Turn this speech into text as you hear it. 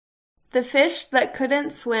The Fish That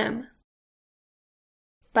Couldn't Swim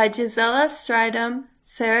by Gisela, Strydom,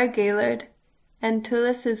 Sarah Gaylard, and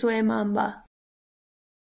Thulisizwe Mamba.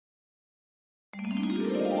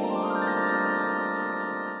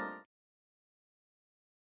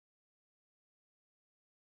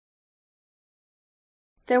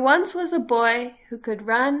 There once was a boy who could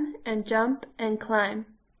run and jump and climb.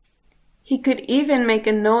 He could even make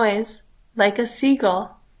a noise like a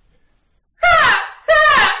seagull.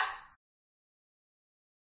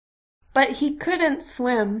 But he couldn't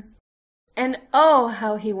swim, and oh,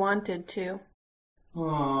 how he wanted to.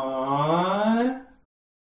 Aww.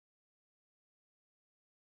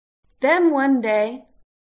 Then one day,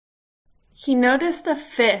 he noticed a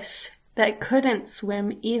fish that couldn't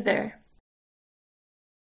swim either.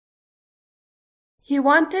 He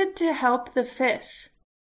wanted to help the fish.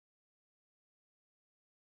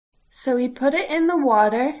 So he put it in the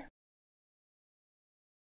water,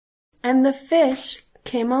 and the fish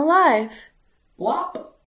came alive.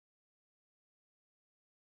 Flop.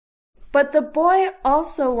 But the boy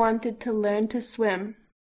also wanted to learn to swim.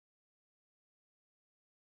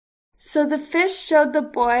 So the fish showed the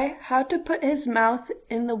boy how to put his mouth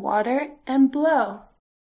in the water and blow.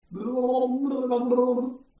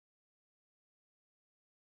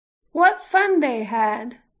 What fun they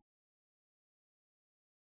had!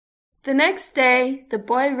 The next day, the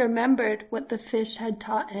boy remembered what the fish had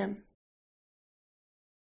taught him.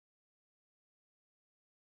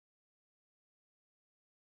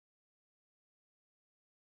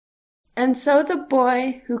 And so the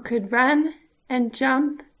boy who could run and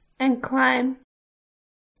jump and climb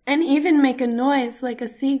and even make a noise like a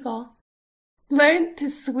seagull learned to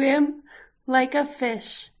swim like a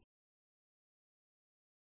fish.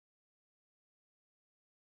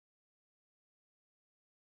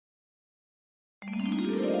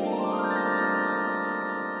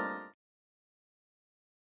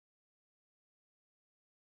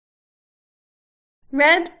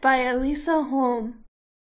 Read by Alisa Holm.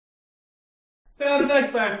 See you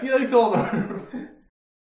next time. Felix Holdorf.